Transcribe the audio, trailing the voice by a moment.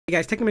Hey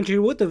guys, Technomentary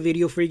here with a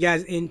video for you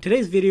guys. In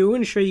today's video, we're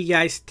going to show you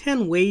guys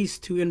 10 ways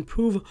to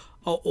improve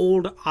an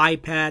old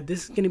iPad.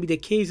 This is going to be the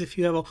case if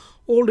you have an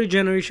older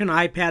generation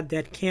iPad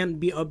that can't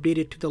be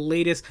updated to the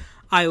latest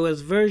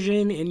iOS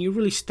version and you're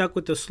really stuck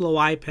with the slow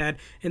iPad.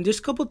 And there's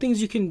a couple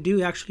things you can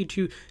do actually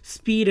to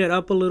speed it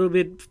up a little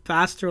bit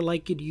faster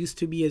like it used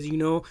to be. As you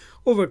know,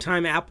 over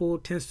time Apple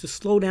tends to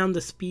slow down the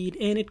speed,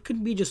 and it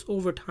could be just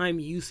over time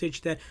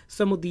usage that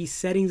some of these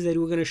settings that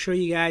we're going to show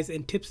you guys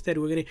and tips that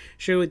we're going to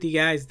share with you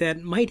guys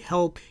that might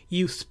help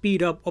you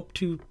speed up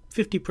to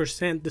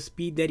 50% the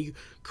speed that you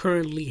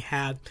currently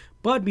have.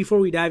 But before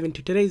we dive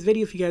into today's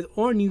video, if you guys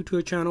are new to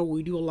our channel,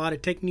 we do a lot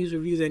of tech news,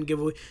 reviews, and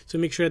giveaway, so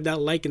make sure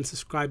that like and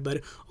subscribe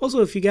button.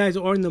 Also, if you guys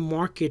are in the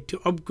market to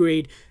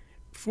upgrade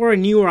for a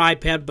newer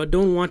iPad but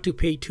don't want to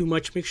pay too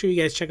much, make sure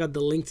you guys check out the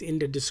links in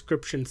the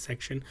description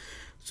section.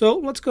 So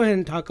let's go ahead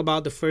and talk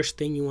about the first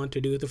thing you want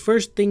to do. The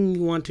first thing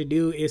you want to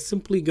do is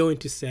simply go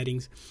into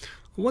settings.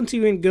 Once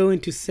you go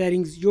into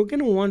settings, you're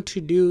going to want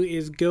to do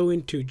is go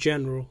into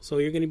general. So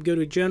you're going to go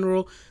to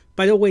general.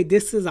 By the way,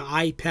 this is an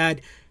iPad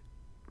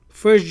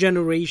first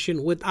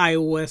generation with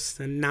iOS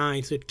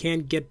 9, so it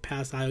can't get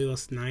past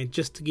iOS 9,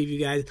 just to give you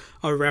guys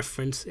a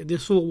reference.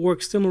 This will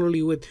work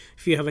similarly with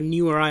if you have a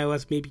newer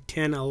iOS, maybe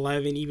 10,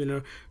 11, even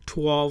a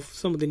 12.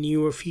 Some of the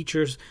newer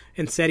features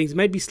and settings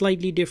might be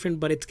slightly different,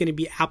 but it's going to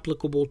be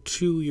applicable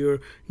to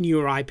your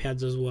newer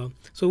iPads as well.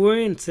 So we're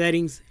in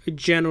settings,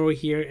 general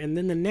here, and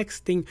then the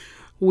next thing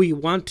we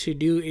want to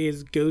do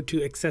is go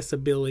to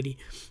accessibility.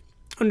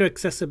 Under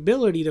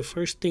accessibility, the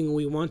first thing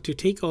we want to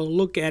take a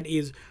look at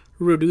is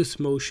reduce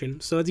motion.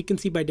 So as you can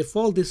see, by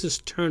default this is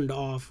turned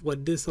off.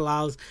 What this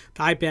allows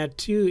the iPad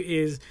to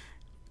is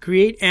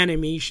create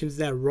animations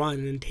that run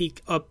and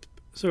take up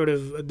sort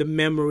of the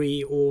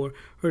memory or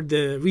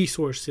the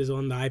resources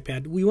on the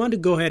iPad. We want to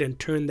go ahead and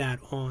turn that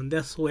on.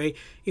 This way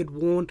it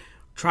won't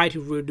try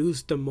to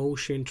reduce the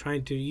motion,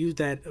 trying to use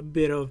that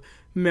bit of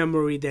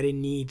memory that it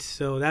needs.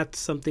 So that's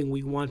something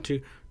we want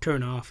to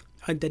turn off.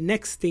 And the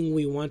next thing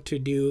we want to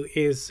do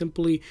is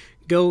simply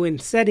go in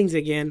settings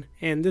again,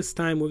 and this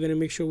time we're going to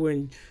make sure we're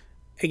in,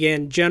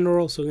 again,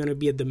 general. So we're going to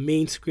be at the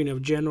main screen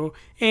of general,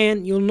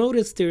 and you'll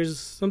notice there's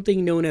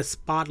something known as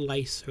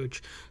spotlight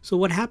search. So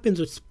what happens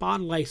with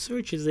spotlight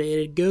search is that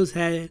it goes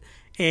ahead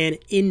and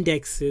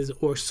indexes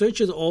or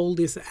searches all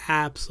these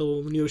apps. So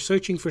when you're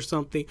searching for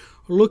something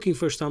or looking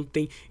for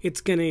something,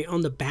 it's gonna,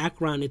 on the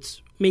background,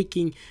 it's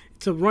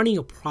running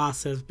a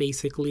process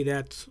basically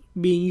that's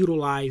being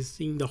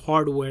utilized in the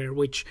hardware,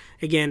 which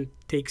again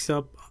takes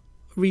up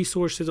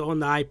resources on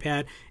the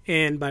iPad,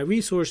 and by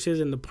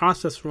resources and the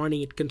process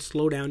running, it can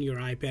slow down your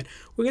iPad.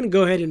 We're going to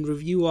go ahead and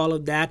review all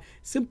of that.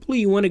 Simply,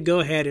 you want to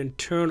go ahead and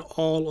turn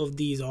all of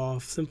these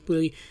off.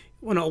 Simply,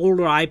 on an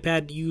older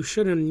iPad, you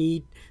shouldn't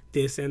need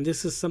this, and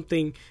this is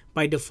something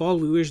by default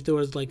we wish there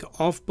was like an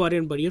off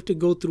button, but you have to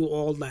go through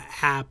all the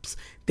apps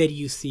that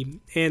you see,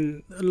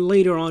 and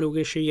later on we're going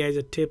to show you guys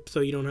a tip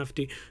so you don't have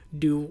to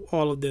do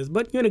all of this.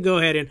 But you're going to go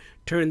ahead and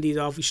turn these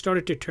off. We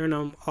started to turn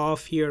them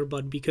off here,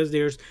 but because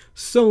there's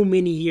so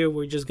many here,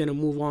 we're just going to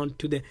move on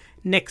to the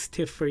next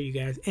tip for you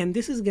guys, and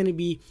this is going to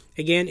be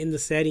again in the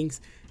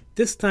settings.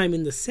 This time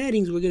in the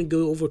settings, we're going to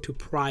go over to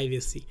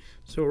privacy.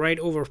 So right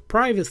over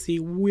privacy,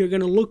 we're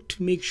going to look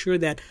to make sure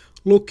that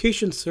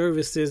location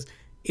services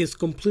is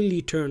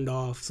completely turned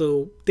off.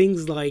 So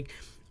things like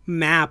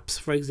maps,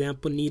 for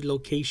example, need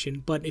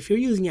location. But if you're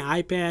using an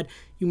iPad,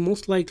 you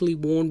most likely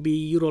won't be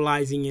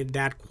utilizing it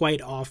that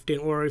quite often.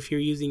 Or if you're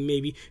using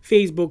maybe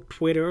Facebook,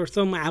 Twitter, or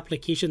some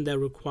application that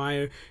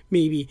require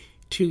maybe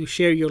to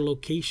share your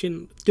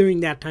location,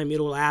 during that time it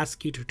will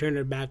ask you to turn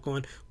it back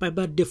on. But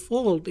by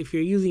default, if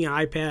you're using an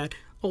iPad,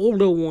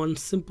 older one,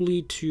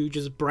 simply to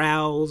just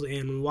browse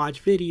and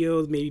watch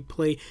videos, maybe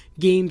play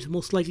games,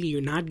 most likely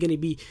you're not going to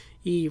be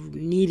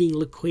needing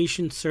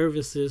location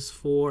services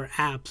for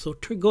apps. So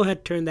go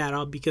ahead, turn that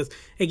off, because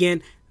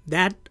again,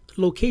 that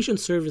location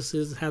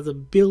services has a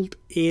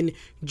built-in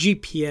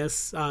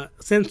GPS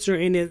sensor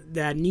in it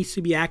that needs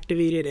to be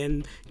activated,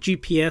 and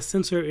GPS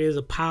sensor is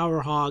a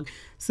power hog,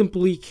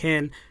 simply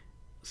can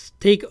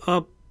take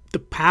up the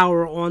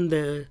power on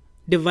the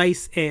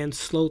device and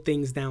slow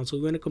things down. So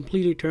we're going to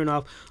completely turn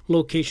off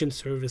location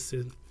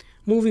services.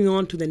 Moving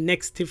on to the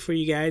next tip for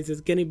you guys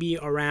is going to be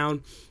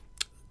around,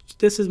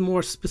 this is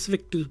more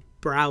specific to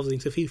browsing.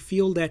 So if you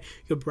feel that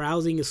your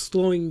browsing is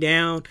slowing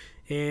down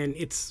and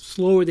it's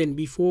slower than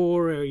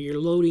before, or you're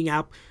loading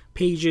up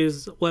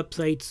pages,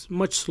 websites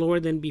much slower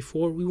than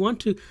before, we want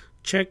to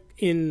check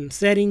in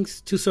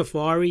settings to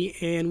Safari,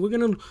 and we're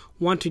going to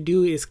want to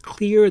do is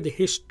clear the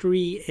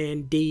history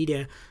and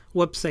data,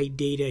 website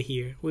data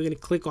here. We're going to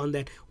click on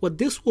that. What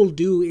this will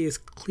do is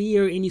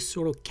clear any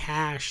sort of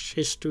cache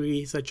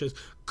history, such as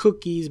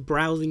cookies,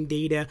 browsing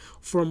data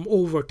from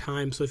over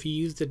time. So if you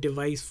use the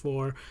device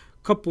for a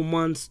couple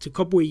months to a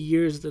couple of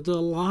years, there's a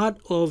lot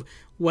of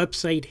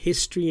website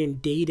history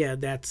and data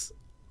that's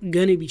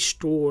going to be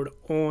stored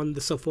on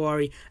the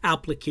Safari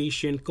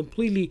application,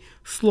 completely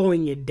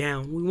slowing it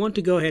down. We want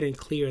to go ahead and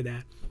clear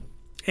that.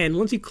 And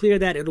once you clear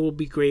that, it will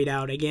be grayed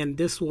out. Again,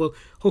 this will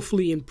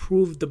hopefully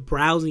improve the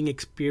browsing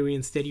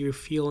experience that you're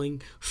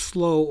feeling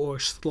slow or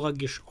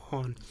sluggish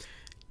on.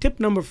 Tip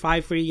number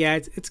 5 for you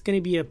guys, it's going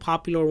to be a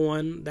popular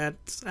one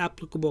that's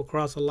applicable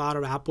across a lot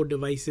of Apple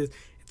devices.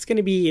 It's going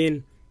to be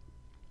in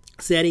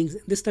settings.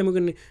 This time we're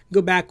going to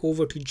go back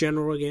over to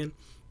general again.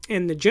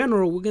 And the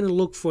general, we're going to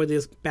look for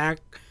this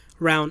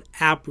background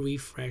app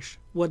refresh.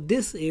 What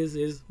this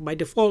is by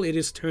default it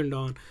is turned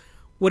on.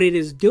 What it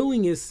is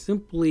doing is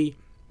simply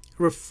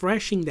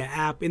refreshing the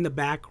app in the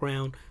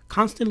background,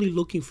 constantly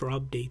looking for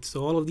updates.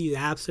 So all of these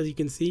apps, as you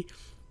can see,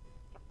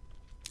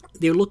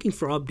 they're looking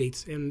for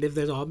updates, and if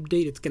there's an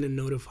update, it's going to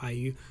notify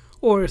you,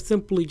 or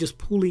simply just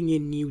pulling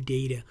in new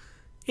data.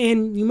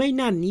 And you might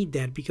not need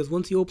that, because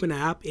once you open an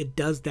app, it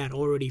does that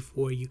already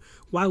for you.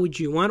 Why would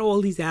you want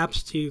all these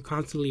apps to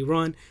constantly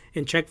run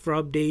and check for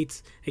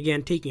updates?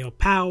 Again, taking up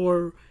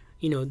power,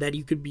 that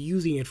you could be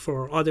using it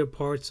for other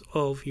parts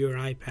of your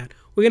iPad.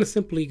 We're going to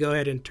simply go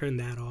ahead and turn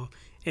that off.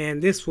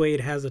 And this way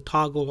it has a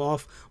toggle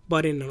off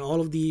button, and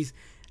all of these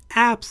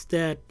apps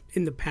that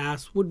in the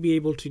past would be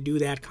able to do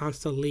that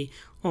constantly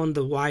on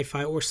the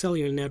Wi-Fi or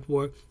cellular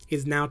network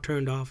is now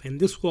turned off. And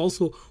this will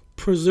also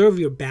preserve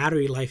your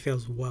battery life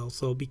as well.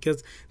 So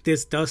because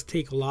this does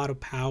take a lot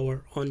of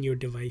power on your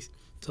device.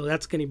 So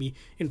that's going to be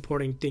an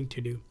important thing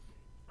to do.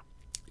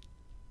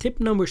 Tip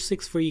number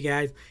 6 for you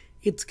guys,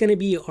 it's going to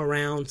be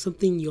around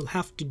something you'll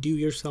have to do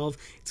yourself.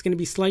 It's going to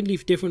be slightly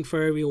different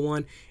for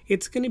everyone.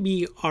 It's going to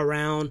be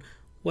around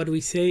what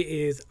we say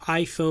is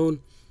iPhone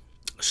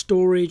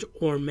storage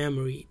or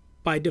memory.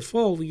 By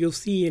default, you'll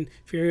see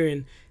if you're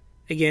in,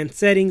 again,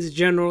 settings,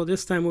 general,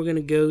 this time we're going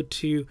to go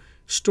to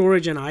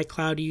storage and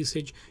iCloud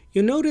usage.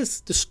 You'll notice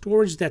the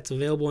storage that's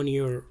available on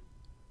your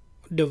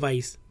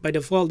device. By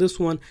default, this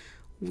one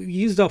we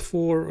used up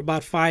for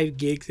about 5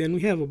 gigs, and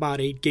we have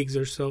about 8 gigs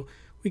or so.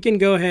 We can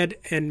go ahead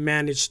and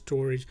manage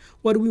storage.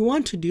 What we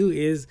want to do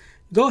is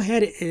go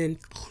ahead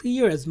and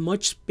clear as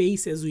much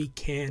space as we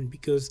can,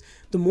 because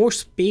the more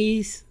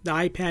space the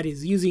iPad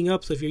is using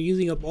up, so if you're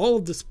using up all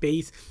of the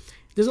space,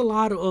 there's a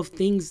lot of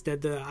things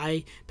that the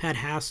iPad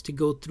has to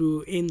go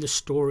through in the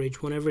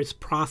storage whenever it's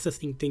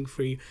processing things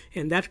for you,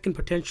 and that can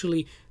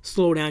potentially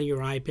slow down your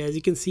iPad. As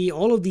you can see,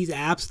 all of these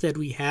apps that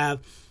we have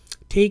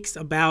takes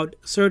about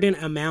a certain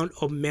amount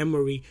of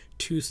memory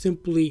to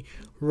simply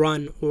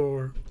run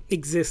or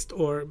exist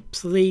or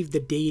save the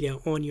data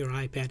on your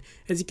iPad.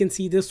 As you can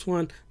see, this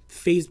one,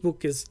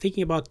 Facebook, is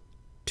taking about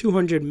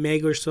 200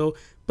 meg or so,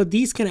 but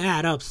these can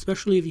add up,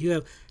 especially if you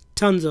have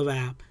tons of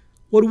apps.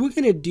 What we're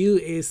going to do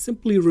is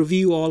simply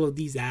review all of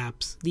these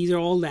apps. These are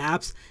all the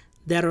apps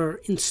that are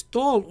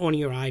installed on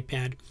your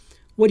iPad.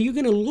 What you're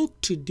going to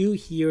look to do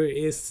here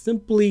is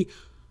simply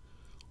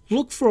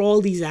look for all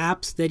these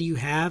apps that you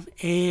have,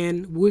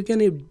 and we're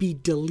going to be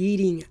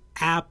deleting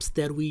apps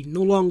that we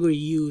no longer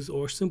use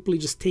or simply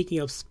just taking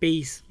up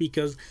space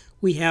because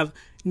we have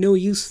no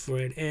use for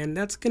it. And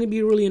that's going to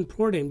be really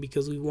important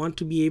because we want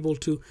to be able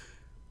to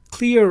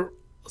clear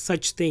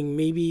such thing,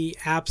 maybe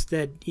apps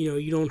that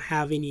you don't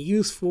have any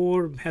use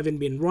for, haven't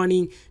been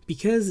running,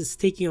 because it's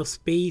taking up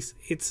space.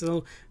 It's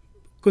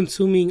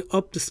consuming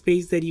up the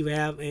space that you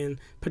have and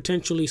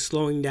potentially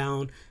slowing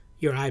down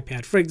your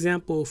iPad. For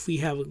example, if we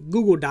have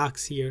Google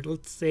Docs here,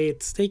 let's say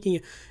it's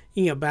taking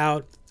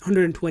about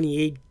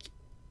 128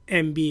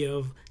 MB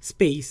of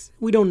space.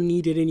 We don't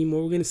need it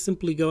anymore. We're going to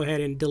simply go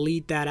ahead and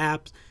delete that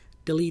app,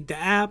 delete the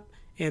app,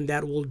 and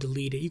that will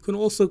delete it. You can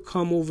also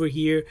come over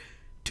here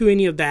to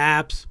any of the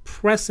apps,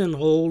 press and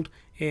hold,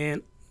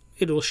 and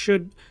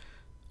should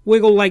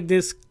wiggle like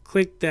this.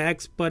 Click the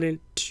X button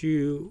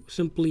to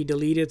simply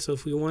delete it. So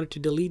if we wanted to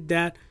delete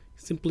that,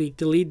 simply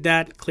delete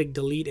that, click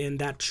delete, and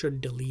that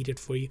should delete it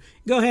for you.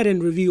 Go ahead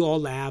and review all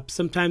the apps.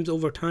 Sometimes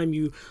over time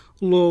you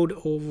load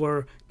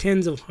over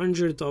tens of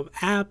hundreds of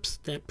apps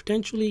that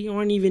potentially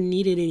aren't even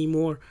needed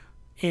anymore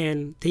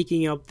and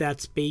taking up that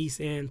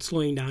space and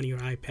slowing down your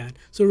iPad.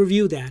 So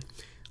review that.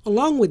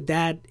 Along with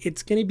that,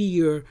 it's going to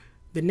be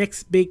the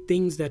next big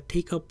things that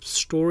take up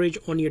storage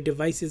on your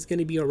device is going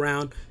to be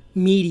around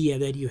media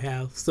that you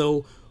have.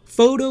 So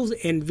photos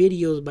and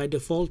videos by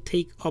default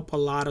take up a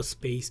lot of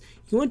space.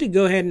 You want to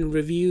go ahead and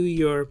review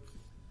your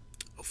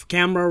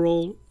camera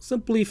roll.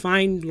 Simply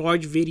find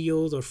large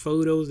videos or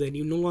photos that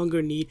you no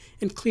longer need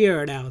and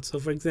clear it out. So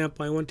for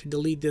example, I want to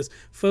delete this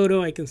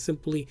photo. I can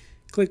simply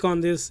click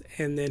on this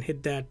and then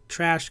hit that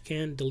trash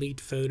can,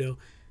 delete photo.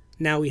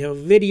 Now we have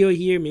a video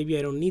here. Maybe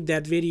I don't need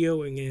that video.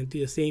 We're going to do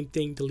the same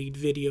thing, delete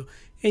video.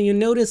 And you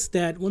notice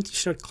that once you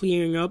start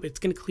clearing up, it's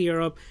going to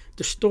clear up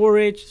the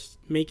storage,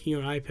 making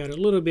your iPad a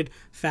little bit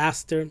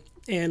faster.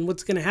 And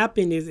what's going to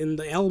happen is in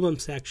the album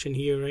section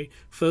here, right,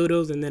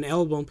 photos and then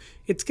album,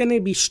 it's going to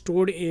be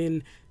stored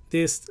in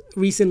this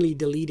recently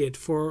deleted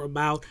for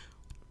about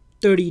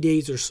 30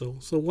 days or so.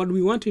 So what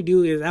we want to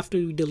do is after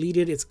we delete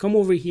it, is come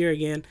over here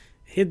again,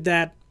 hit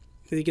that,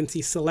 as you can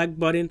see, select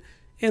button.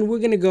 And we're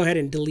going to go ahead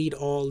and delete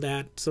all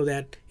that so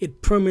that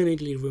it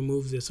permanently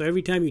removes it. So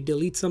every time you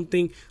delete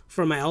something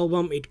from an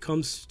album, it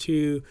comes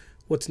to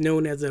what's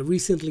known as a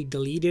recently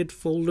deleted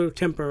folder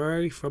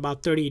temporary for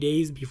about 30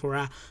 days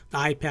before the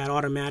iPad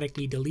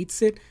automatically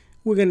deletes it.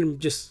 We're going to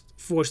just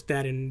force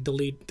that and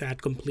delete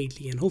that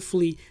completely, and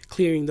hopefully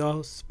clearing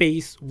the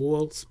space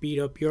will speed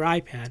up your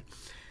iPad.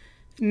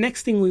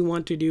 Next thing we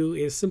want to do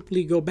is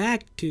simply go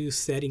back to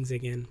settings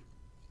again.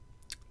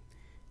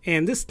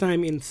 And this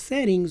time in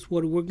settings,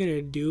 what we're going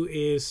to do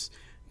is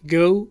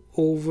go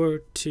over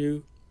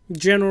to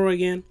general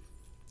again.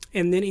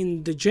 And then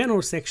in the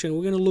general section,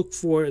 we're going to look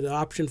for the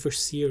option for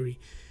Siri.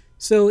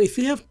 So if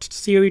you have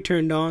Siri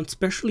turned on,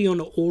 especially on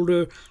an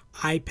older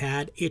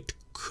iPad, it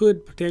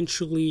could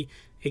potentially,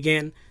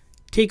 again,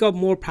 take up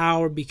more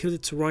power because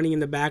it's running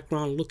in the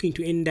background, looking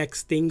to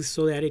index things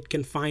so that it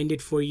can find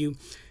it for you.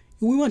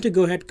 We want to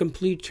go ahead and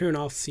completely turn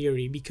off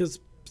Siri, because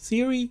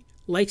Siri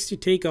likes to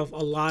take up a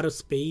lot of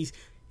space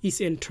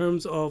in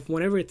terms of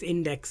whenever it's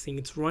indexing,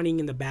 it's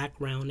running in the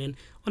background. And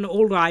on an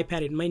older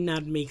iPad, it might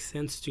not make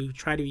sense to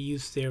try to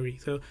use Siri.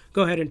 So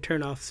go ahead and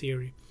turn off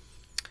Siri.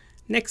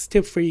 Next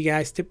tip for you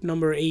guys, tip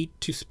number 8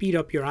 to speed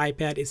up your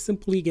iPad is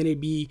simply going to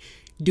be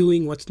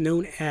doing what's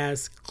known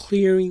as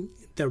clearing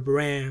the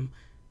RAM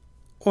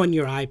on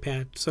your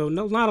iPad. So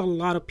not a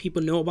lot of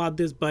people know about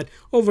this, but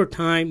over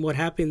time what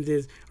happens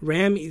is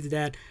RAM is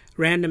that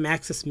random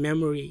access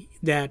memory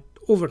that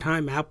over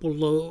time the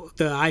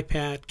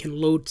iPad can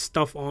load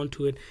stuff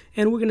onto it,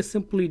 and we're going to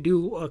simply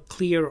do a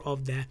clear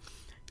of that.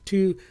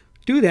 To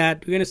do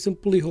that, we're going to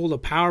simply hold the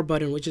power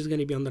button, which is going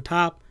to be on the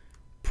top,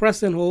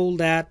 press and hold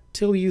that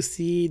till you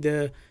see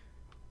the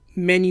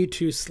menu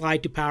to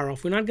slide to power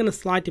off. We're not going to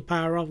slide to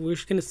power off, we're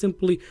just going to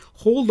simply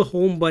hold the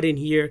home button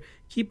here,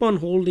 keep on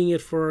holding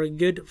it for a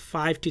good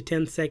 5 to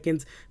 10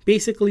 seconds.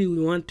 Basically,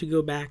 we want to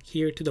go back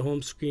here to the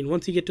home screen.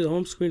 Once you get to the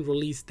home screen,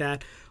 release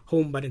that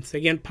home button. So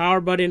again,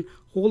 power button,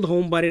 hold the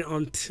home button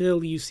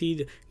until you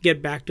see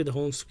get back to the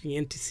home screen.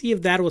 And to see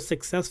if that was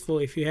successful,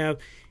 if you have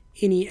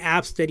any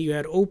apps that you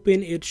had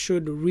open, it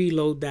should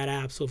reload that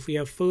app. So if we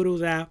have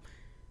Photos app,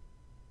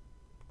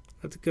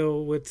 let's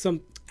go with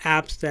some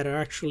apps that are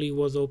actually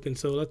was open.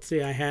 So let's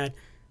say I had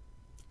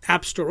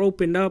App Store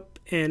opened up,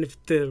 and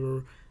if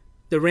the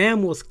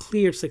RAM was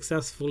cleared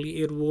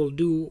successfully, it will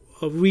do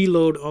a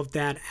reload of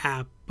that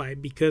app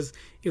because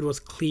it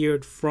was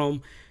cleared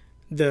from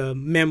the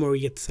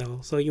memory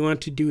itself. So you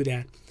want to do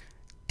that.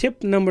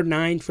 Tip number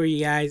 9 for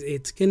you guys,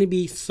 it's going to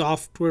be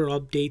software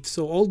updates.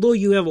 So although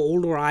you have an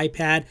older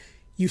iPad,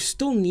 you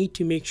still need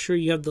to make sure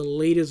you have the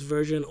latest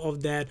version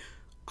of that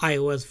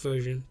iOS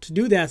version. To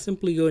do that,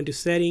 simply go into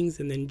settings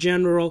and then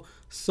general,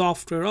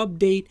 software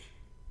update,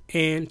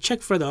 and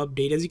check for the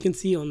update. As you can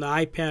see on the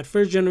iPad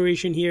first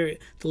generation here,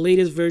 the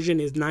latest version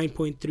is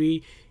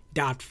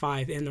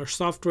 9.3.5 and our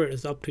software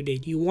is up to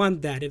date. You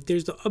want that. If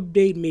there's an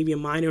update, maybe a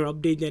minor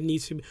update that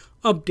needs to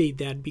update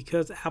that,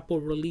 because Apple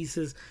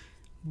releases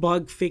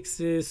bug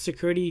fixes,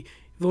 security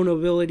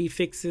vulnerability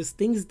fixes,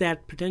 things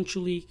that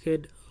potentially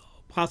could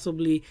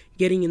possibly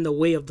getting in the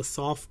way of the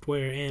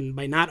software, and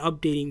by not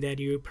updating that,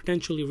 you're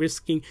potentially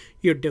risking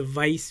your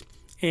device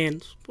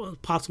and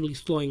possibly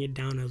slowing it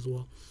down as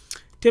well.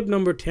 Tip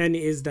number 10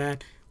 is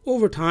that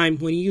over time,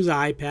 when you use an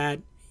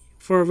iPad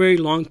for a very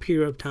long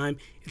period of time,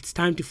 it's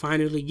time to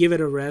finally give it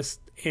a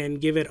rest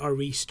and give it a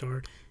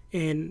restart.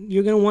 And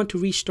you're going to want to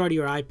restart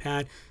your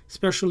iPad,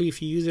 especially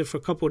if you use it for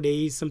a couple of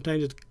days.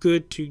 Sometimes it's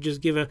good to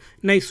just give a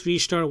nice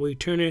restart where you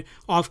turn it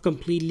off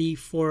completely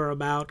for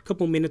about a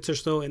couple minutes or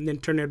so and then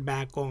turn it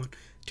back on.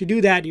 To do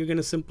that, you're going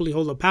to simply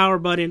hold the power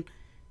button.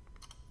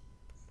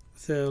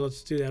 So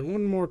let's do that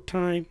one more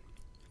time.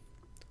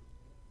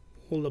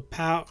 Hold the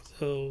power.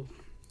 So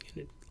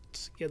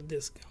let's get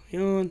this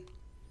going on.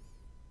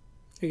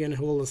 You're going to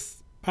hold the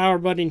power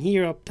button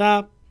here up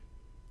top.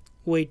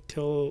 Wait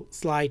till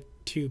slide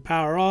to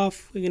power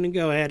off. We're going to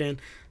go ahead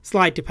and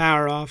slide to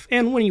power off.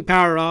 And when you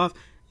power off,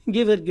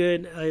 give it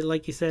good,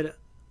 like you said,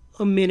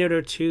 a minute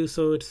or two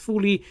so it's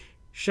fully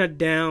shut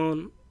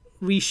down,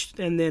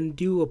 and then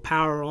do a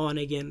power on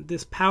again.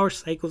 This power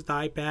cycles the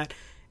iPad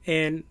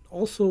and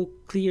also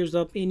clears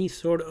up any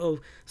sort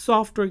of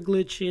software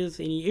glitches,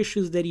 any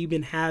issues that you've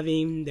been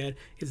having that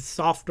is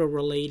software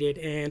related,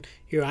 and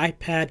your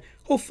iPad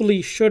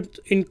hopefully should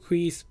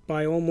increase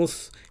by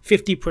almost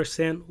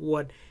 50%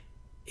 what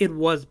it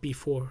was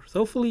before. So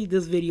hopefully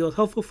this video is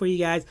helpful for you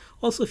guys.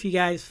 Also, if you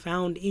guys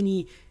found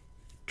any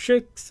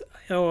tricks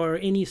or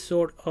any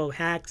sort of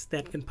hacks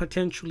that can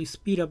potentially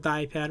speed up the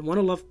iPad,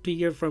 love to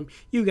hear from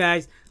you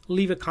guys.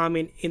 Leave a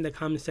comment in the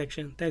comment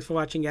section. Thanks for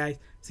watching, guys.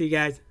 See you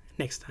guys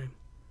next time.